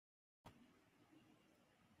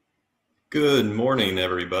Good morning,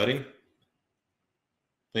 everybody. I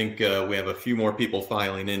think we have a few more people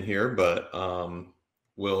filing in here, but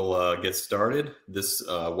we'll get started. This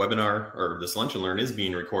webinar or this Lunch and Learn is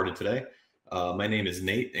being recorded today. My name is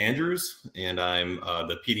Nate Andrews, and I'm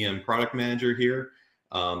the PDM product manager here.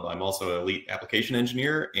 I'm also an elite application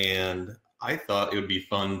engineer, and I thought it would be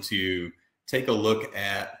fun to take a look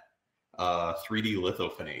at 3D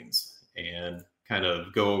lithophanes and kind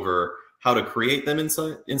of go over how to create them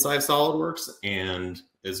inside SolidWorks, and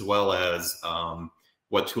as well as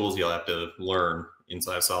what tools you'll have to learn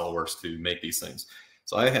inside SolidWorks to make these things.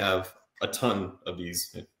 So I have a ton of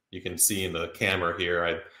these. You can see in the camera here,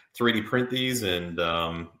 I 3D print these and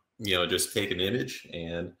just take an image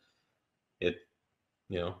and it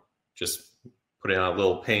just put it on a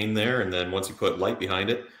little pane there, and then once you put light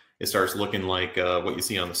behind it, it starts looking like what you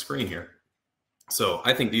see on the screen here. So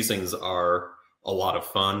I think these things are a lot of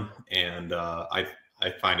fun, and I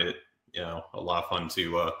find it a lot of fun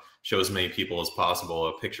to show as many people as possible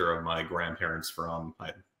a picture of my grandparents from,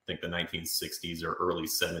 I think, the 1960s or early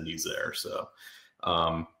 70s there. So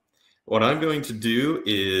what I'm going to do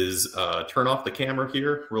is turn off the camera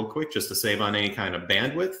here real quick just to save on any kind of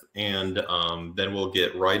bandwidth, and then we'll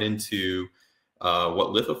get right into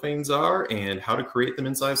what lithophanes are and how to create them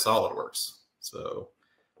inside SolidWorks. So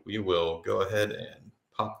we will go ahead and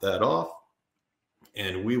pop that off,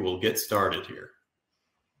 and we will get started here.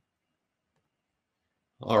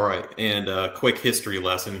 All right, and a quick history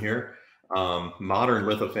lesson here. Modern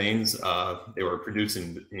lithophanes, they were produced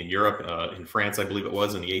in Europe, in France, I believe it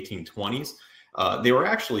was, in the 1820s. They were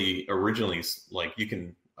actually originally, like, you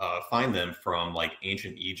can find them from like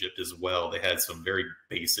ancient Egypt as well. They had some very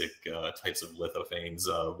basic types of lithophanes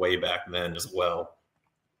way back then as well.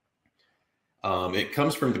 It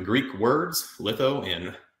comes from the Greek words litho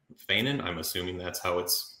and phanon. I'm assuming that's how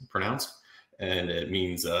it's pronounced, and it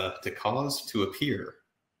means to cause, to appear.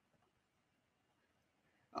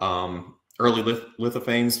 Early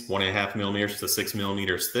lithophanes, 1.5 millimeters to 6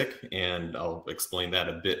 millimeters thick, and I'll explain that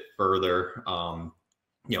a bit further,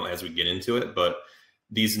 as we get into it. But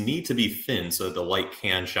these need to be thin so that the light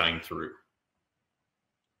can shine through.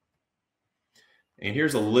 And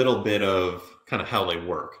here's a little bit of kind of how they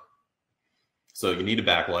work. So you need a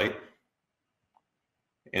backlight,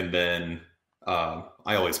 and then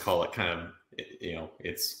I always call it kind of,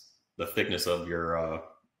 it's the thickness of your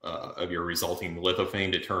resulting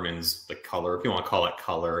lithophane determines the color. If you want to call it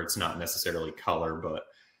color, it's not necessarily color, but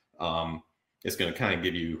it's going to kind of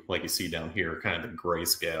give you, like you see down here, kind of the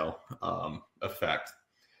grayscale effect.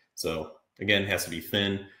 So again, it has to be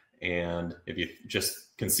thin. And if you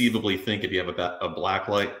just conceivably think, if you have a black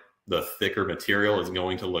light, the thicker material is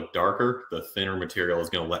going to look darker. The thinner material is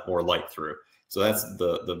going to let more light through. So that's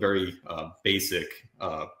the very basic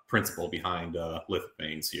principle behind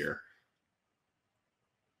lithophanes here.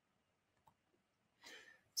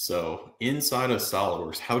 So inside of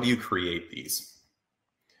SolidWorks, how do you create these?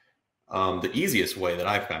 The easiest way that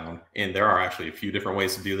I found, and there are actually a few different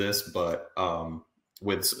ways to do this, but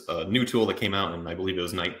with a new tool that came out, and I believe it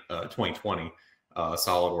was 2020,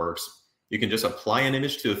 SolidWorks, you can just apply an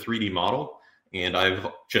image to a 3D model. And I've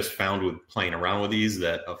just found with playing around with these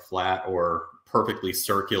that a flat or perfectly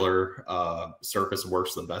circular surface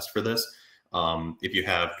works the best for this. If you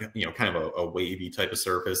have, kind of a wavy type of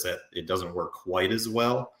surface, that it doesn't work quite as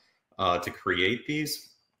well to create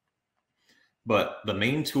these. But the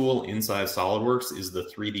main tool inside SolidWorks is the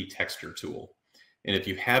 3D texture tool. And if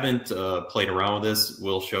you haven't played around with this,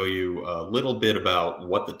 we'll show you a little bit about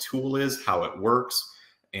what the tool is, how it works,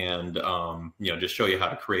 and just show you how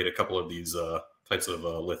to create a couple of these types of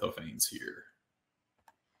lithophanes here.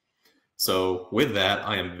 So with that,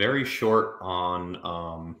 I am very short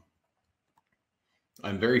on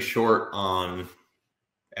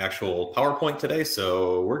actual PowerPoint today,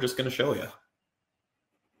 so we're just going to show you.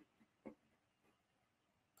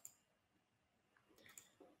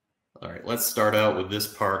 All right, let's start out with this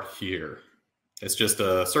part here. It's just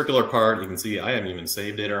a circular part. You can see I haven't even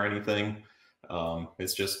saved it or anything.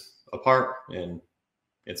 It's just a part, and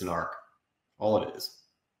it's an arc, all it is.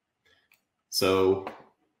 So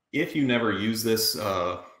if you never use this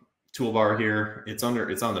toolbar here, it's on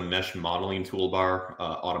the mesh modeling toolbar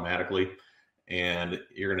automatically, and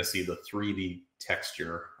you're going to see the 3D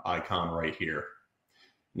texture icon right here.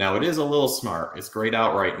 Now it is a little smart. It's grayed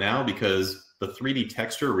out right now because the 3D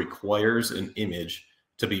texture requires an image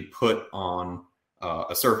to be put on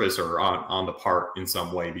a surface or on the part in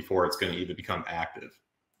some way before it's going to even become active.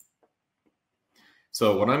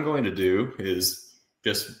 So what I'm going to do is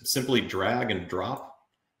just simply drag and drop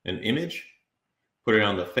an image, put it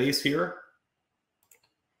on the face here,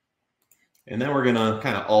 And then we're gonna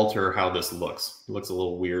kind of alter how this looks. It looks a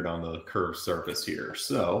little weird on the curved surface here.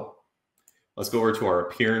 So let's go over to our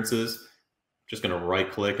appearances. Just gonna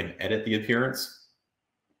right click and edit the appearance.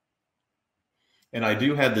 And I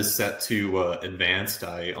do have this set to advanced.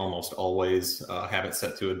 I almost always have it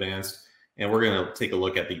set to advanced. And we're gonna take a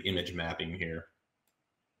look at the image mapping here.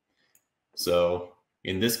 So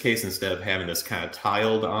in this case, instead of having this kind of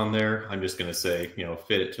tiled on there, I'm just gonna say, you know,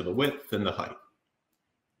 fit it to the width and the height.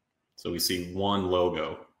 So we see one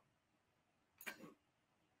logo.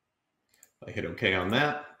 I hit OK on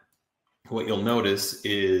that. What you'll notice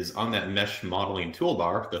is on that mesh modeling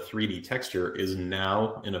toolbar, the 3D texture is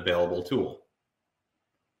now an available tool.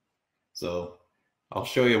 So I'll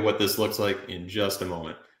show you what this looks like in just a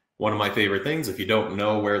moment. One of my favorite things, if you don't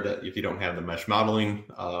know where that, if you don't have the mesh modeling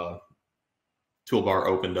toolbar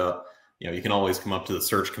opened up, you know, you can always come up to the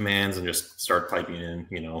search commands and just start typing in,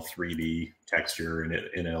 you know, 3D texture, and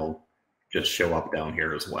it'll just show up down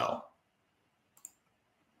here as well.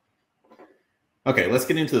 Okay, let's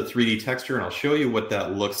get into the 3D texture, and I'll show you what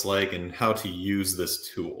that looks like and how to use this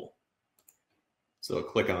tool. So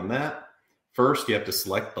click on that. First, you have to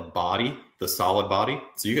select the body, the solid body.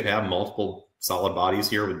 So you could have multiple solid bodies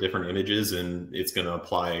here with different images, and it's going to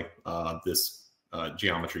apply this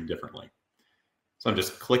geometry differently. So I'm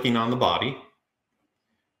just clicking on the body.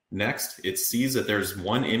 Next, it sees that there's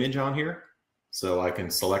one image on here. So I can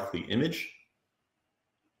select the image.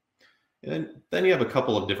 And then you have a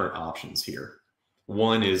couple of different options here.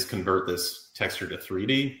 One is convert this texture to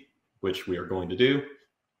 3D, which we are going to do.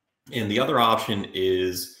 And the other option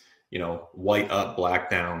is, you know, white up, black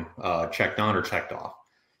down, checked on or checked off.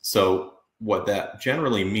 So what that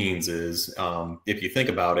generally means is, if you think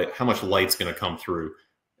about it, how much light's going to come through.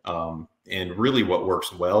 And really what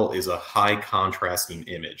works well is a high contrasting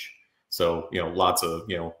image. So, you know, lots of,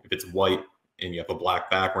 you know, if it's white and you have a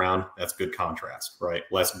black background, that's good contrast, right?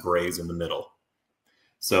 Less grays in the middle.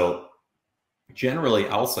 So generally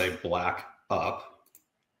I'll say black up,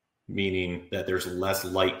 meaning that there's less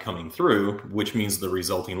light coming through, which means the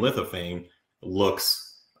resulting lithophane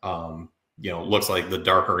looks, you know, looks like the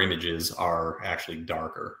darker images are actually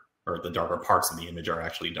darker, or the darker parts of the image are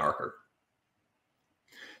actually darker.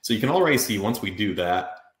 So you can already see once we do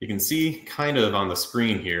that, you can see kind of on the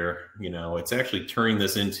screen here, you know, it's actually turning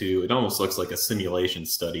this into, it almost looks like a simulation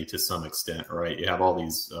study to some extent, right? You have all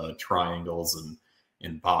these triangles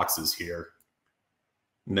and boxes here.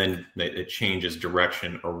 And then it changes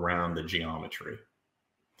direction around the geometry.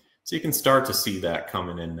 So you can start to see that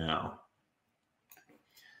coming in now.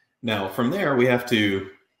 Now from there, we have to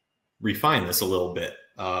refine this a little bit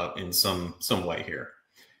in some way here.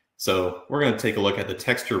 So we're going to take a look at the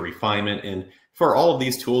texture refinement. And for all of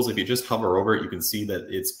these tools, if you just hover over it, you can see that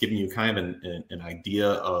it's giving you kind of an idea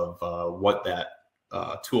of what that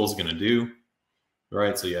tool is going to do,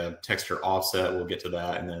 right? So you have texture offset, we'll get to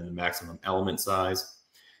that, and then the maximum element size.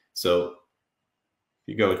 So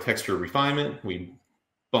if you go to texture refinement, we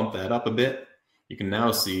bump that up a bit. You can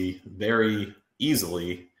now see very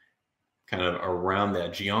easily kind of around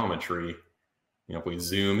that geometry. You know, if we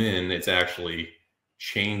zoom in, it's actually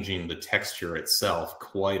changing the texture itself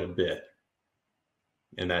quite a bit.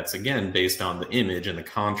 And that's, again, based on the image and the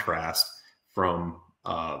contrast from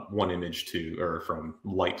one image to, or from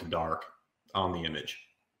light to dark on the image.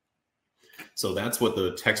 So that's what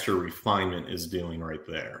the texture refinement is doing right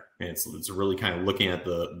there. And it's really kind of looking at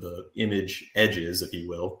the image edges, if you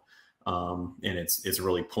will, and it's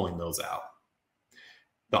really pulling those out.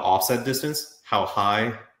 The offset distance, how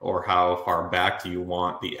high or how far back do you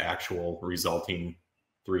want the actual resulting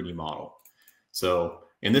 3D model? So,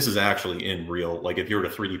 and this is actually in real, like if you were to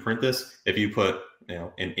 3D print this, if you put, you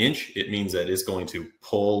know, an inch, it means that it's going to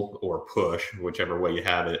pull or push, whichever way you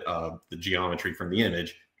have it, the geometry from the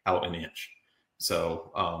image out an inch.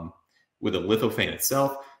 So with a lithophane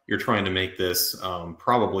itself, you're trying to make this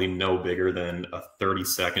probably no bigger than a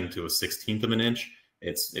 32nd to a 16th of an inch.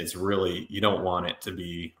 It's really, you don't want it to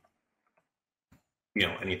be, you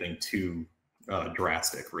know, anything too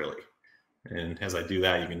drastic, really. And as I do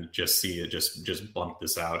that, you can just see it just bump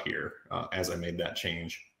this out here as I made that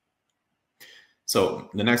change. So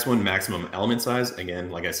the next one, maximum element size. Again,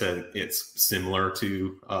 like I said, it's similar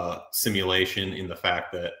to simulation in the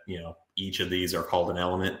fact that, you know, each of these are called an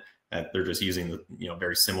element, that they're just using the, you know,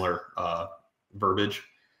 very similar verbiage.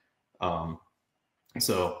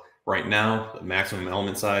 So right now, the maximum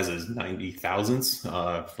element size is 90 thousandths.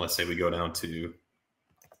 Let's say we go down to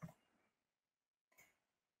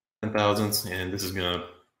 10 thousandths, and this is going to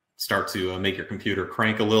start to make your computer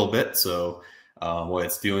crank a little bit. So what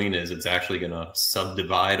it's doing is it's actually going to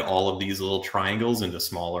subdivide all of these little triangles into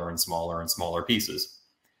smaller and smaller and smaller pieces.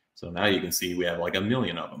 So now you can see we have like 1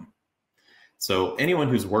 million of them. So anyone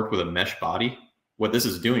who's worked with a mesh body, what this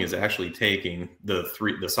is doing is actually taking the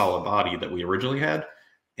solid body that we originally had,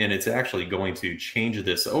 and it's actually going to change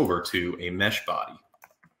this over to a mesh body.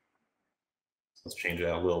 Let's change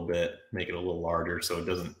that a little bit, make it a little larger so it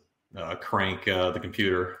doesn't crank the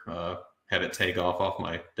computer, have it take off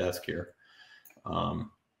my desk here.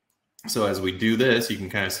 So as we do this, you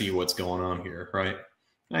can kind of see what's going on here, right?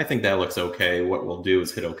 And I think that looks okay. What we'll do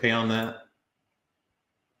is hit OK on that.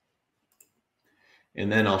 And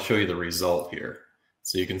then I'll show you the result here.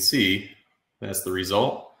 So you can see that's the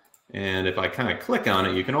result. And if I kind of click on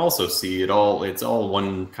it, you can also see it's all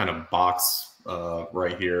one kind of box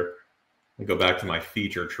right here. I'll go back to my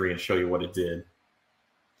feature tree and show you what it did.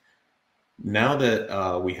 Now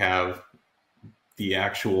that we have the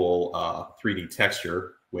actual 3D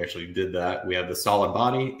texture, we actually did that. We have the solid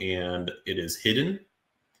body and it is hidden.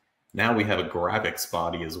 Now we have a graphics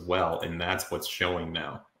body as well, and that's what's showing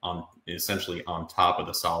now essentially on top of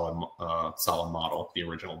the solid model, the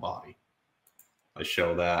original body. I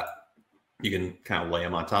show that. You can kind of lay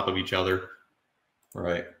them on top of each other,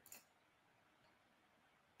 right?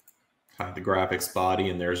 Hide the graphics body,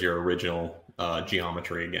 and there's your original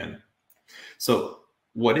geometry again. So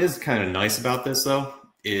what is kind of nice about this though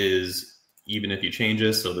is even if you change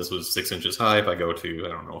this, so this was 6 inches high, if I go to, I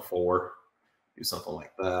don't know, 4, do something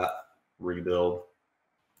like that, rebuild.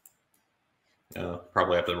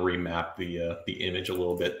 Probably have to remap the image a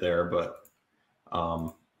little bit there, but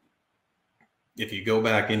if you go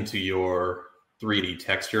back into your 3D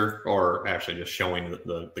texture, or actually just showing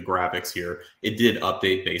the graphics here, it did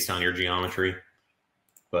update based on your geometry.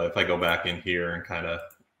 But if I go back in here and kind of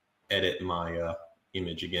edit my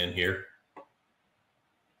image again here,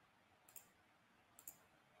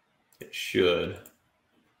 it should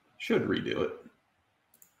redo it.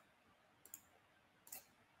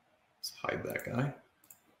 Let's hide that guy.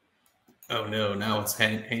 Oh no, now it's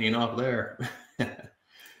hanging off there.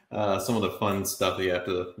 Some of the fun stuff that you have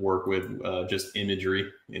to work with, just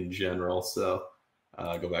imagery in general. So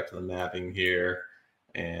go back to the mapping here,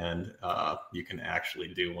 and you can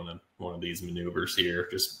actually do one of these maneuvers here.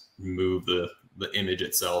 Just move the image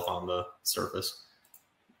itself on the surface.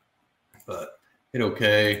 But hit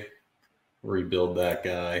OK, rebuild that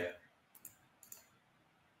guy.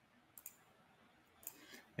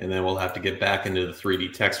 And then we'll have to get back into the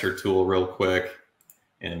 3D texture tool real quick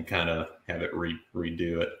and kind of have it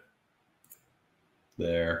redo it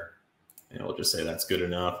there. And we'll just say that's good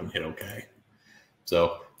enough and hit OK.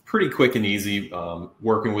 So pretty quick and easy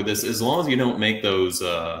working with this, as long as you don't make those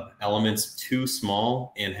elements too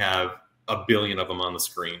small and have 1 billion of them on the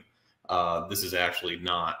screen. This is actually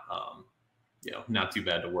not, not too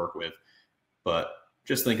bad to work with. But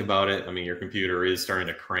just think about it. I mean, your computer is starting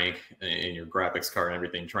to crank, and your graphics card and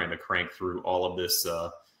everything trying to crank through all of this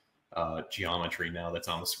geometry now that's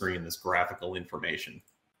on the screen, this graphical information.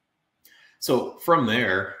 So from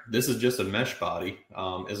there, this is just a mesh body.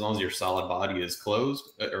 As long as your solid body is closed,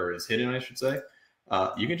 or is hidden, I should say,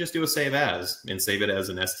 you can just do a save as and save it as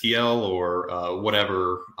an STL or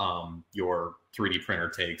whatever your 3D printer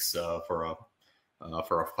takes for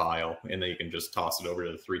a file, and then you can just toss it over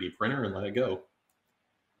to the 3D printer and let it go.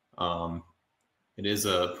 It is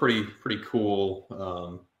a pretty cool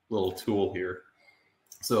little tool here.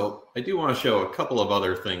 So I do want to show a couple of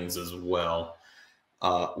other things as well.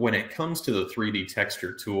 When it comes to the 3D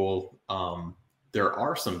texture tool, there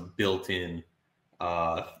are some built-in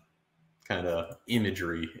kind of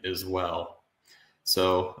imagery as well.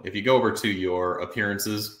 So if you go over to your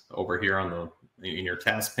appearances over here in your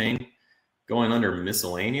task pane, going under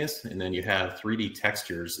miscellaneous, and then you have 3D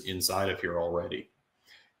textures inside of here already.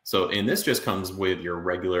 So, and this just comes with your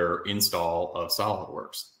regular install of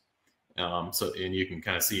SOLIDWORKS. And you can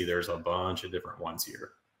kind of see there's a bunch of different ones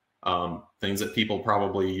here. Things that people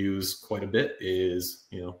probably use quite a bit is,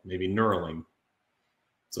 maybe knurling.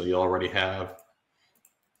 So you already have,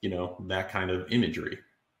 that kind of imagery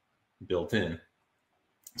built in.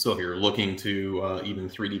 So if you're looking to even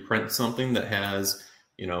 3D print something that has,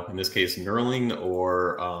 in this case, knurling,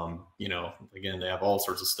 or, again, they have all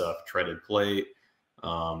sorts of stuff, treaded plate,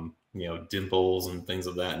 dimples and things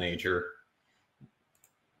of that nature.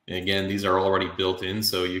 And again, these are already built in,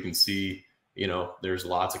 so you can see, there's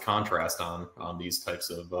lots of contrast on these types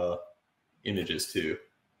of images too.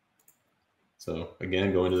 So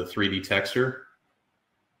again, go into the 3D texture,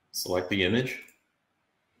 select the image,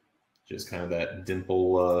 just kind of that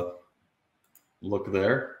dimple look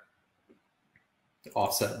there,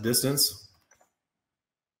 offset distance,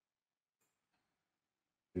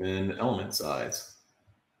 and then element size.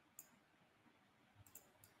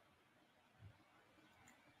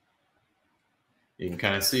 You can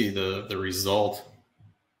kind of see the result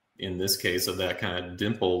in this case of that kind of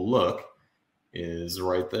dimple look is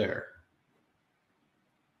right there.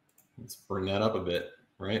 Let's bring that up a bit,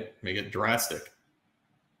 right? Make it drastic.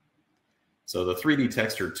 So the 3D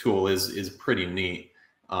texture tool is pretty neat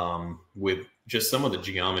with just some of the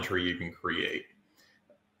geometry you can create.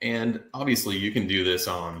 And obviously you can do this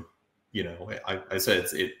on, you know, I said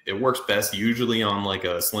it works best usually on like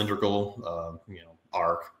a cylindrical, you know,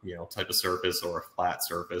 arc, you know, type of surface or a flat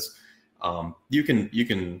surface. You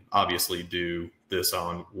can obviously do this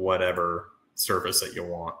on whatever surface that you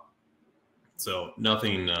want. So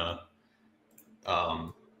nothing, you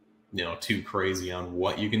know, too crazy on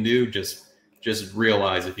what you can do. Just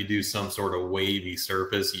realize if you do some sort of wavy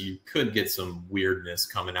surface, you could get some weirdness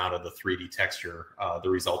coming out of the 3D texture, the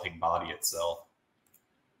resulting body itself.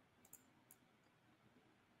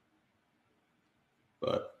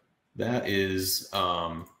 But that is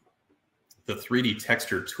the 3D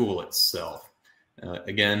texture tool itself.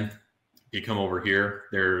 Again, if you come over here,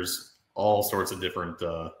 there's all sorts of different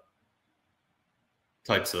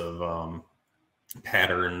types of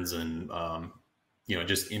patterns and you know,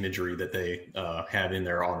 just imagery that they have in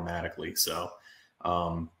there automatically. So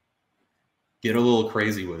get a little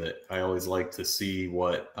crazy with it. I always like to see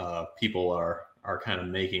what people are kind of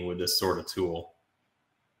making with this sort of tool.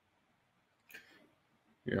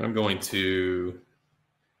 Here, I'm going to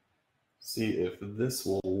see if this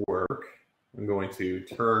will work. I'm going to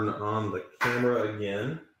turn on the camera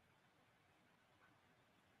again.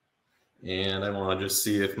 And I want to just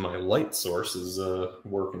see if my light source is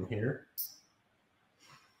working here.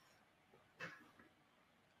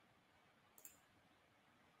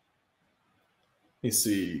 Let me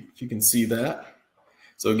see if you can see that.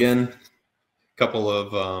 So again, a couple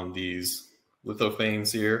of these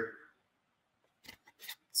lithophanes here.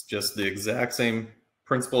 It's just the exact same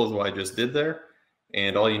principle as what I just did there.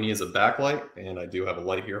 And all you need is a backlight. And I do have a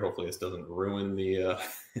light here. Hopefully this doesn't ruin the,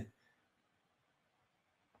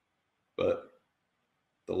 but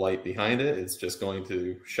the light behind it is just going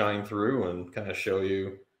to shine through and kind of show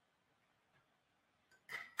you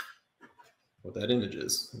what that image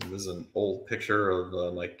is. And this is an old picture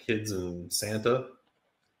of my kids and Santa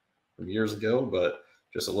from years ago, but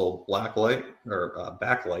just a little black light, or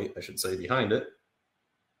backlight, I should say, behind it.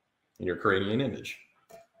 And you're creating an image.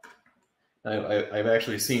 I've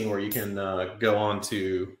actually seen where you can go on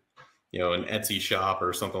to, you know, an Etsy shop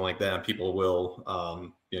or something like that. And people will,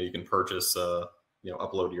 you know, you can purchase, you know,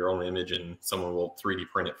 upload your own image and someone will 3D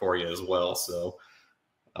print it for you as well. So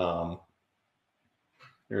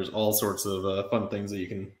there's all sorts of fun things that you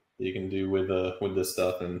can do with this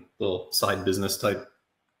stuff and little side business type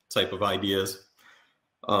of ideas.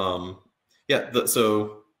 Yeah,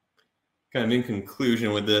 so kind of in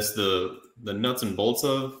conclusion with this, the nuts and bolts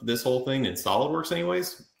of this whole thing in SolidWorks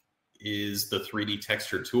anyways is the 3D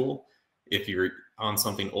texture tool. If you're on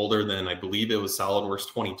something older than, I believe it was SolidWorks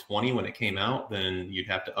 2020 when it came out, then you'd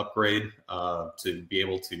have to upgrade to be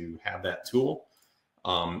able to have that tool.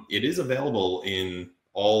 It is available in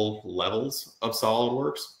all levels of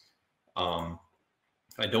SolidWorks.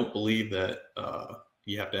 I don't believe that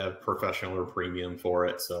you have to have professional or premium for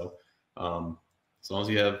it. So as long as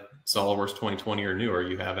you have SolidWorks 2020 or newer,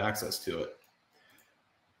 you have access to it.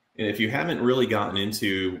 And if you haven't really gotten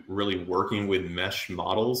into really working with mesh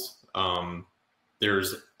models,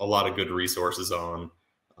 there's a lot of good resources on,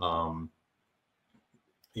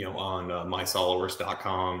 you know, on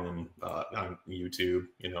mysolidworks.com and on YouTube,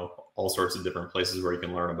 you know, all sorts of different places where you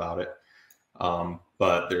can learn about it.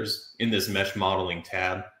 But there's, in this mesh modeling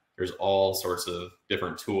tab, there's all sorts of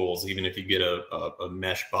different tools. Even if you get a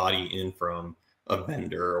mesh body in from a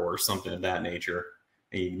vendor or something of that nature,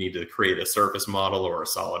 and you need to create a surface model or a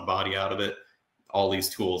solid body out of it, all these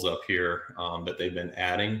tools up here that they've been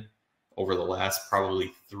adding over the last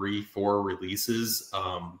probably 3-4 releases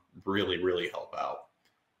really help out.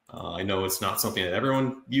 I know it's not something that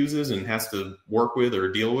everyone uses and has to work with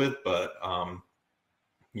or deal with, but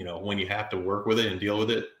you know, when you have to work with it and deal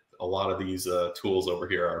with it, a lot of these tools over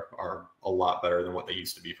here are a lot better than what they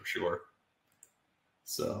used to be for sure.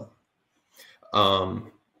 So,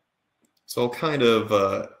 so I'll kind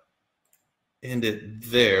of end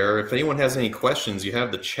it there. If anyone has any questions, you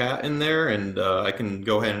have the chat in there, and I can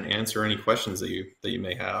go ahead and answer any questions that you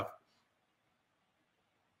may have.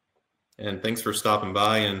 And thanks for stopping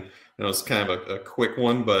by. And you know, it's kind of a quick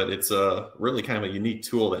one, but it's really kind of a unique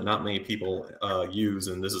tool that not many people use.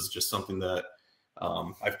 And this is just something that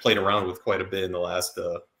I've played around with quite a bit in the last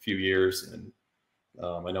few years. And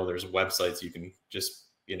I know there's websites you can just,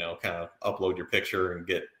 you know, kind of upload your picture and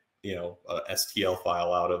get, you know, a STL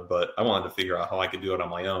file out of, but I wanted to figure out how I could do it on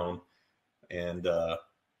my own. and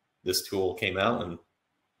this tool came out, and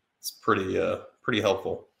it's pretty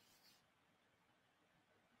helpful.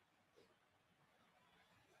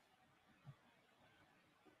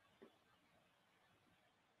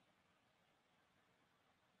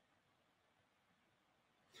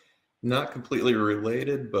 Not completely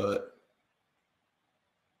related, but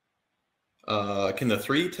can the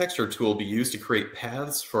 3D texture tool be used to create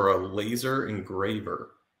paths for a laser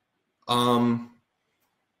engraver? I'm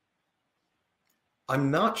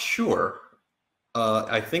not sure.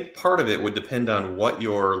 I think part of it would depend on what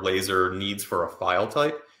your laser needs for a file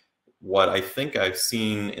type. What I think I've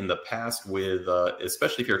seen in the past with,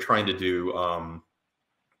 especially if you're trying to do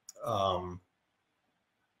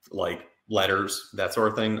like letters, that sort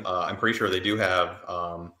of thing, I'm pretty sure they do have.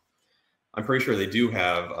 I'm pretty sure they do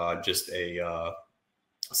have just a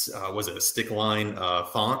was it a stick line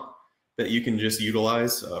font that you can just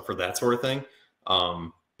utilize for that sort of thing.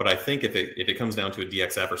 But I think if it comes down to a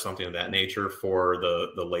DXF or something of that nature for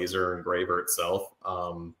the laser engraver itself,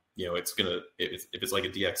 you know, it's gonna, if it's like a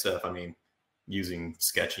DXF, I mean, using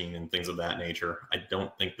sketching and things of that nature, I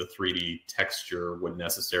don't think the 3D texture would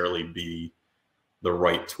necessarily be the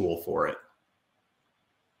right tool for it.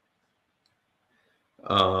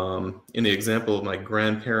 In the example of my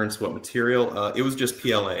grandparents, what material? It was just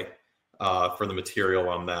PLA for the material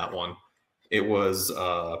on that one. It was,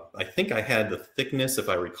 I think I had the thickness, if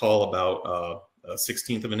I recall, about a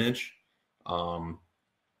 1/16 of an inch.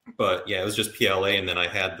 But yeah, it was just PLA, and then I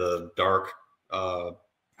had the dark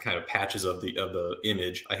kind of patches of the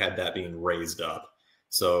image. I had that being raised up.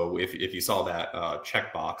 So if you saw that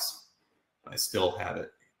checkbox, I still have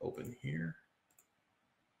it open here.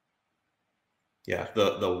 Yeah,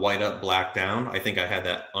 the white up, black down. I think I had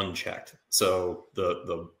that unchecked. So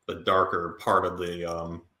the darker part of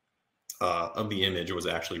the image was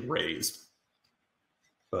actually raised,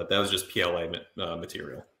 but that was just PLA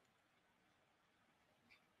material.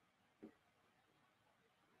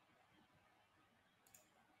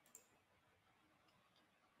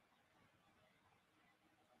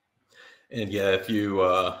 And yeah, if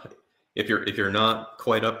you're not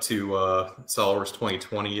quite up to SOLIDWORKS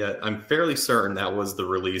 2020 yet, I'm fairly certain that was the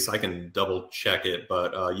release. I can double check it,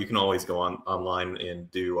 but you can always go online and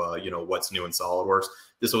do you know, what's new in SOLIDWORKS.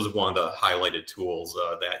 This was one of the highlighted tools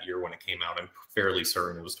that year when it came out. I'm fairly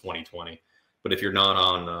certain it was 2020. But if you're not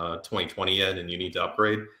on 2020 yet and you need to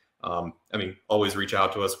upgrade, I mean, always reach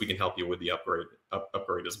out to us. We can help you with the upgrade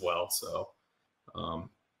as well. So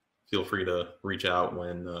feel free to reach out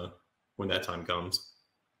when that time comes.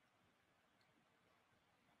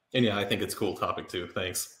 And yeah, I think it's a cool topic too.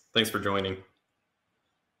 Thanks for joining.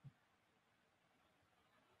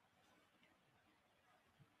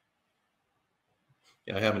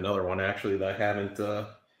 Yeah, I have another one actually that I haven't. I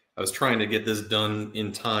was trying to get this done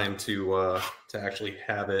in time to actually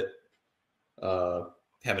have it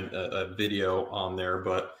have a video on there,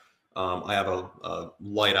 but I have a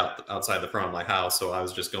light outside the front of my house, so I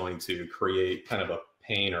was just going to create kind of a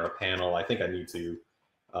pane or a panel. I think I need to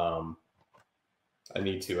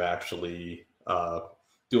actually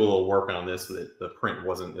do a little work on this. That the print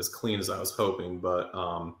wasn't as clean as I was hoping, but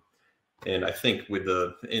and I think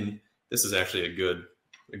and this is actually a good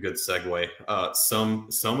segue.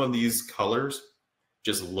 Some of these colors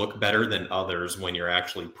just look better than others when you're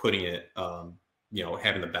actually putting it, you know,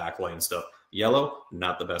 having the backlight and stuff. Yellow,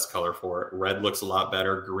 not the best color for it. Red looks a lot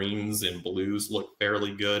better. Greens and blues look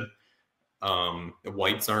fairly good.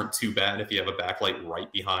 Whites aren't too bad if you have a backlight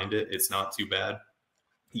right behind it. It's not too bad.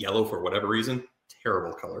 Yellow, for whatever reason,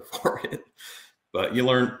 terrible color for it. But you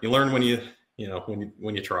learn when you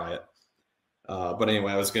try it. But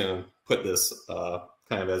anyway, I was gonna put this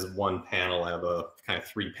kind of as one panel. I have a kind of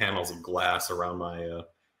 3 panels of glass around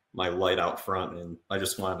my light out front, and I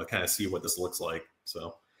just wanted to kind of see what this looks like.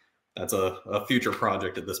 So that's a future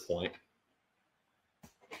project at this point.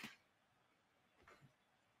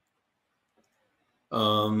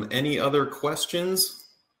 Any other questions?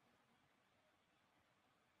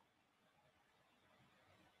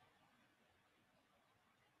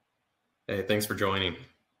 Hey, thanks for joining.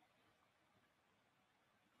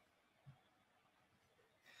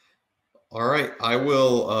 All right, I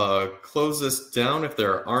will close this down if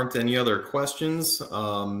there aren't any other questions.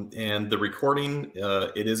 And the recording,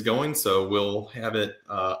 it is going, so we'll have it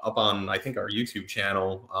up on, I think, our YouTube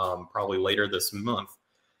channel probably later this month.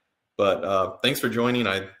 But thanks for joining.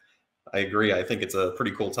 I agree. I think it's a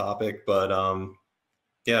pretty cool topic, but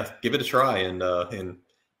yeah, give it a try and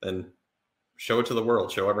show it to the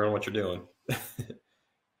world. Show everyone what you're doing.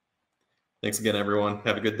 Thanks again, everyone.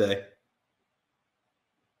 Have a good day.